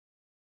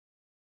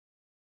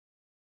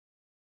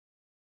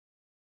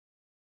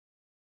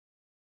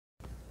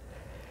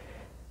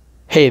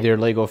Hey there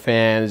Lego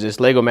fans, it's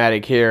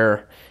Legomatic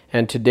here,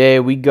 and today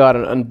we got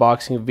an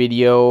unboxing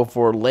video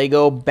for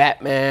Lego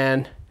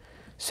Batman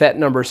set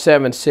number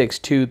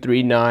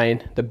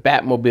 76239, the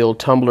Batmobile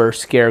Tumbler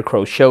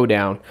Scarecrow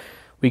Showdown.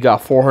 We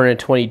got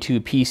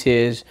 422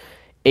 pieces,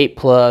 8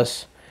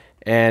 plus,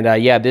 and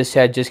yeah, this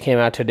set just came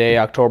out today,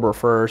 October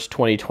 1st,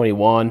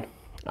 2021.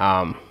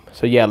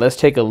 So yeah, let's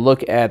take a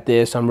look at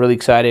this. I'm really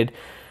excited.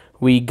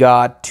 We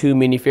got 2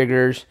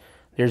 minifigures.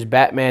 There's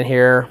Batman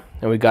here,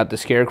 and we got the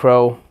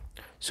Scarecrow.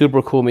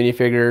 Super cool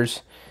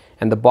minifigures,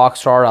 and the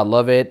box art, I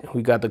love it.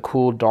 We got the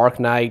cool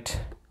Dark Knight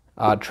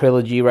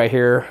trilogy right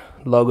here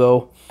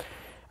logo.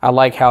 I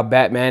like how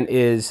Batman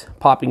is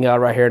popping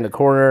out right here in the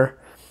corner,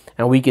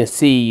 and we can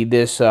see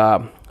this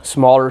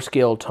smaller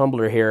scale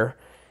tumbler here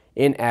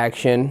in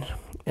action,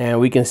 and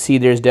we can see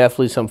there's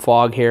definitely some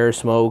fog here,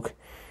 smoke,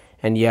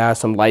 and yeah,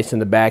 some lights in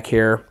the back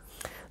here.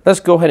 Let's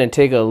go ahead and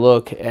take a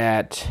look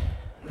at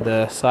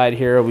the side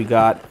here.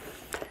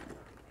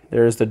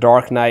 There's the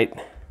Dark Knight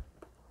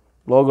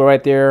logo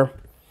right there,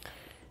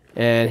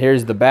 and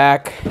here's the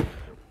back.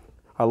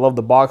 I love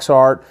the box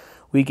art.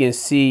 We can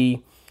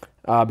see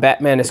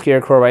Batman and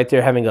Scarecrow right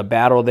there having a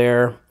battle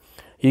there.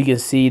 You can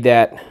see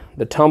that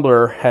the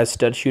tumbler has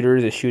stud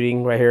shooters, is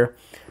shooting right here.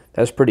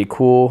 That's pretty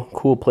cool.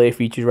 Cool play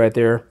features right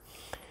there.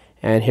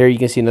 And here you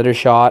can see another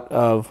shot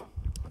of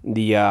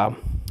the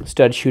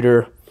stud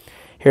shooter.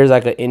 Here's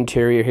like an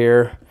interior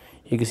here.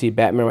 You can see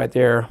Batman right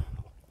there.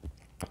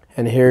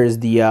 And here's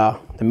the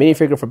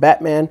minifigure for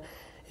Batman.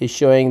 Is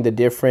showing the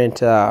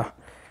different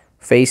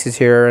faces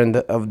here and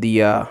of the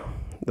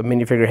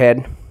minifigure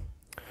head.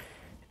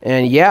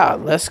 And yeah,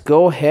 let's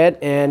go ahead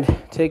and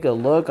take a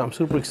look. I'm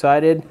super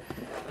excited.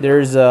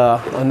 There's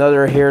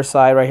another here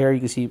side right here. You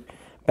can see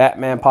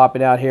Batman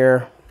popping out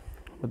here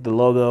with the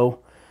logo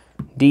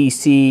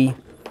DC.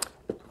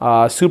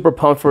 Super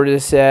pumped for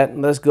this set.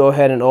 Let's go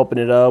ahead and open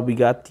it up. We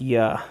got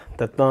the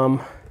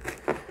thumb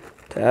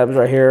tabs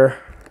right here.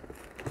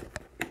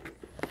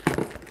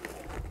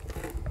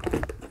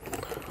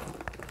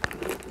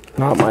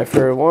 Not my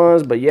favorite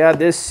ones, but yeah,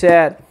 this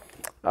set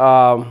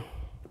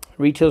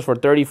retails for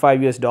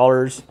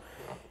 $35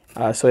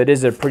 US. So it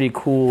is a pretty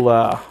cool,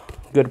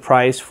 good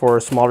price for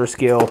a smaller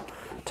scale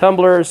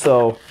tumbler.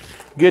 So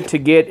good to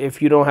get if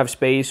you don't have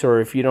space, or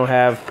if you don't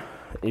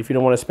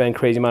want to spend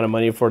crazy amount of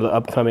money for the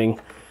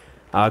upcoming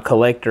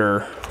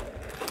collector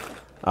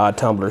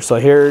tumbler. So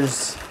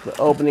here's the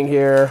opening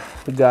here.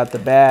 We got the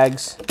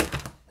bags.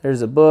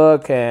 There's a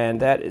book, and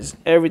that is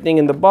everything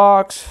in the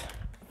box.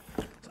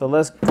 So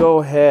let's go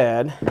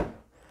ahead,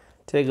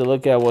 take a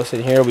look at what's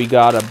in here. We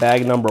got a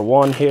bag number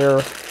 1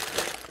 here.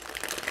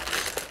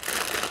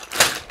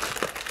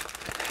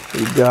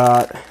 We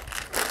got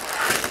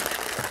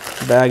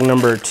bag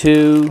number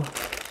 2,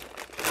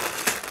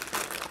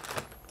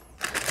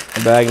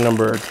 bag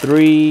number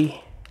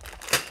 3.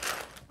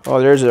 Oh,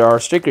 there's our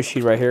sticker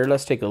sheet right here.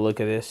 Let's take a look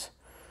at this.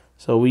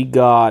 So we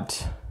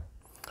got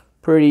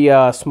pretty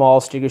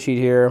small sticker sheet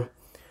here.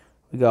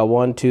 We got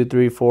 1, 2,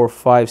 3, 4,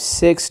 5,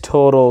 6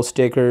 total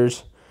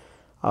stickers.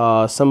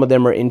 Some of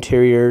them are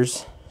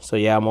interiors. So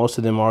yeah, most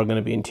of them are going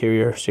to be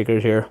interior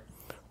stickers here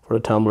for the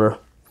tumbler.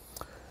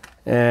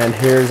 And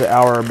here's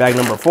our bag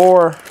number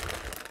 4.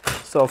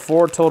 So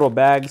 4 total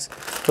bags.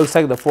 Looks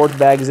like the 4th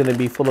bag is going to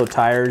be full of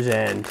tires,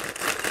 and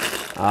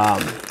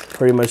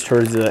pretty much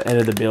towards the end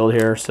of the build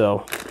here.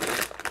 So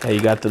yeah, you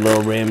got the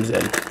little rims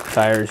and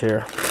tires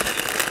here.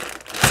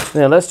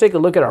 Now let's take a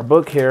look at our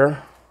book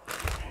here.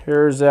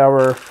 Here's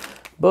our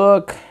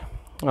book.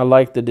 I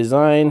like the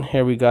design.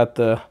 Here we got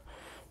the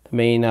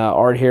main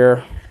art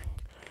here.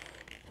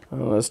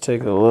 Let's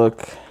take a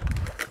look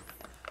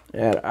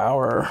at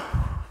our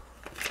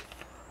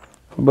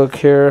book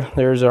here.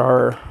 There's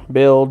our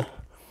build.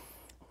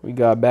 We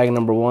got bag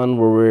number 1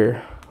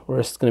 where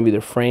it's going to be the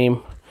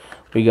frame.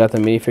 We got the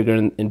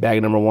minifigure in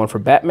bag number 1 for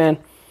Batman.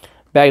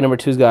 Bag number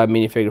 2's got a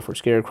minifigure for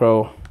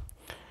Scarecrow,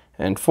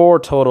 and 4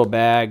 total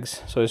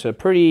bags. So it's a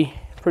pretty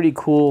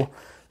cool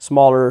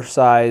smaller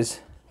size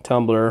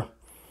tumbler.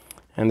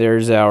 And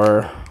there's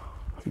our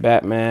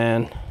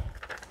Batman.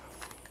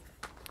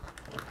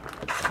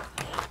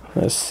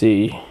 Let's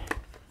see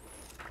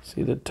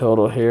the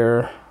total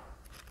here.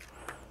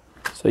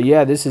 So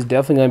yeah, this is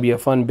definitely going to be a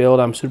fun build.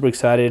 I'm super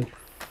excited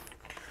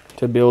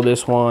to build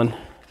this one.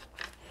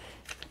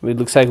 It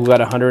looks like we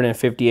got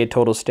 158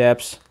 total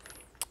steps.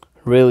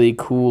 Really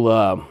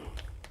cool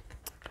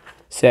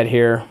set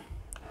here.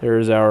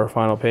 There's our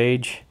final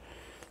page.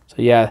 So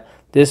yeah,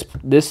 this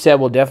set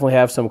will definitely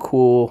have some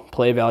cool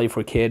play value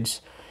for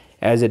kids,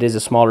 as it is a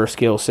smaller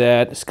scale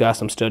set. It's got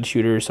some stud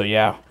shooters. So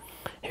yeah,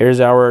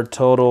 here's our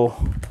total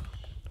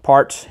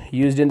parts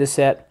used in the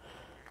set.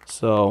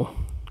 So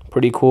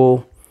pretty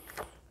cool.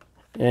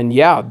 And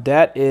yeah,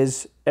 that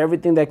is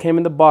everything that came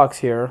in the box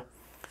here.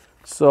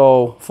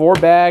 So 4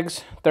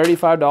 bags,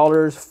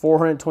 $35,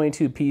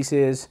 422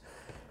 pieces,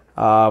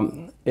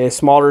 a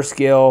smaller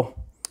scale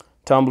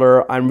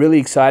tumbler. I'm really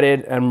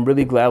excited. I'm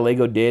really glad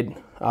Lego did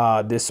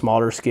this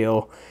smaller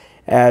scale,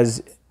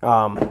 as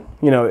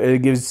you know,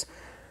 it gives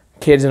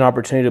kids an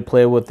opportunity to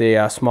play with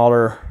a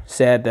smaller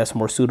set that's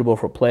more suitable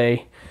for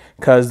play,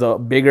 because the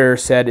bigger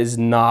set is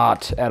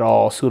not at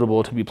all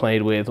suitable to be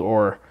played with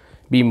or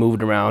be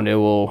moved around. It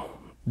will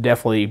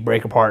definitely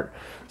break apart.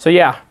 So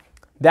yeah,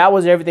 that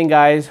was everything,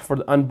 guys, for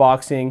the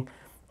unboxing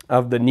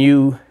of the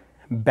new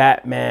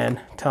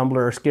Batman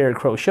Tumbler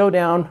Scarecrow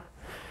Showdown.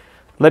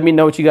 Let me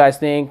know what you guys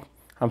think.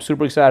 I'm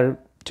super excited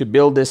to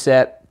build this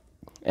set,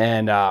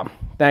 and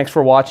thanks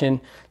for watching.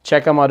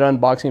 Check out my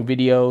unboxing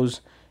videos.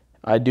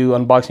 I do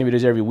unboxing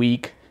videos every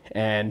week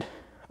and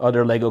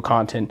other Lego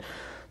content.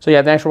 So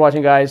yeah, thanks for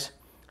watching, guys.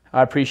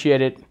 I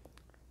appreciate it.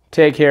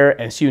 Take care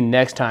and see you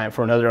next time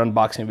for another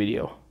unboxing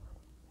video.